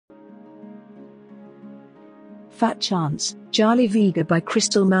Fat Chance, Charlie Vega by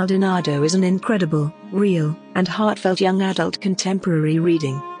Crystal Maldonado is an incredible, real, and heartfelt young adult contemporary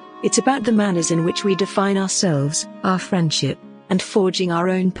reading. It's about the manners in which we define ourselves, our friendship, and forging our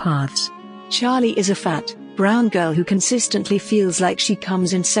own paths. Charlie is a fat, brown girl who consistently feels like she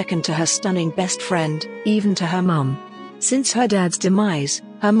comes in second to her stunning best friend, even to her mom. Since her dad's demise,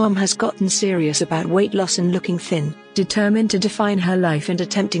 her mom has gotten serious about weight loss and looking thin, determined to define her life and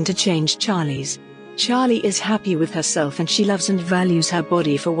attempting to change Charlie's. Charlie is happy with herself and she loves and values her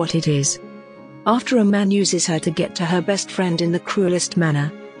body for what it is. After a man uses her to get to her best friend in the cruelest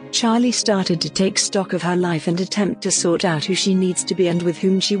manner, Charlie started to take stock of her life and attempt to sort out who she needs to be and with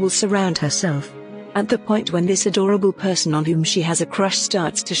whom she will surround herself. At the point when this adorable person on whom she has a crush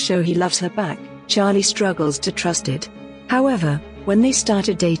starts to show he loves her back, Charlie struggles to trust it. However, when they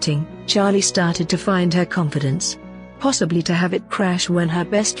started dating, Charlie started to find her confidence, possibly to have it crash when her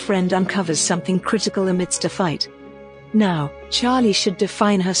best friend uncovers something critical amidst a fight. Now, Charlie should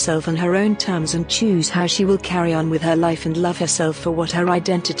define herself on her own terms and choose how she will carry on with her life and love herself for what her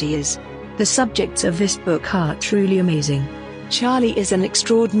identity is. The subjects of this book are truly amazing. Charlie is an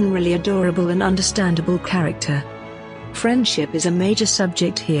extraordinarily adorable and understandable character. Friendship is a major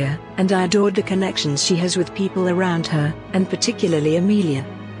subject here, and I adored the connections she has with people around her, and particularly Amelia.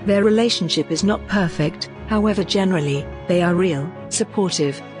 Their relationship is not perfect, however generally, they are real,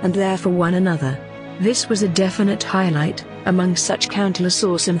 supportive, and there for one another. This was a definite highlight, among such countless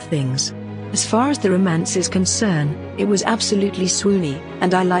awesome things. As far as the romance is concerned, it was absolutely swoony,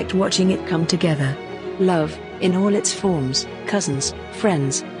 and I liked watching it come together. Love, in all its forms, cousins,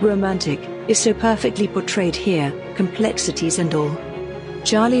 friends, romantic, is so perfectly portrayed here, complexities and all.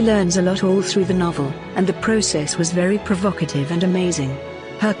 Charlie learns a lot all through the novel, and the process was very provocative and amazing.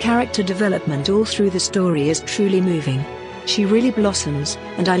 Her character development all through the story is truly moving. She really blossoms,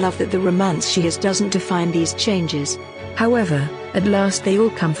 and I love that the romance she has doesn't define these changes. However, at last they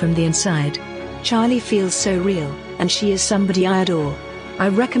all come from the inside. Charlie feels so real, and she is somebody I adore. I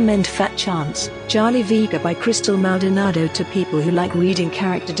recommend Fat Chance, Charlie Vega by Crystal Maldonado to people who like reading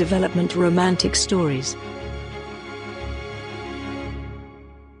character development romantic stories.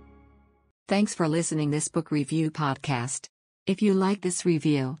 Thanks for listening this book review podcast. If you like this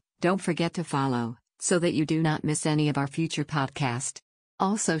review, don't forget to follow, so that you do not miss any of our future podcast.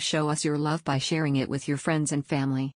 Also show us your love by sharing it with your friends and family.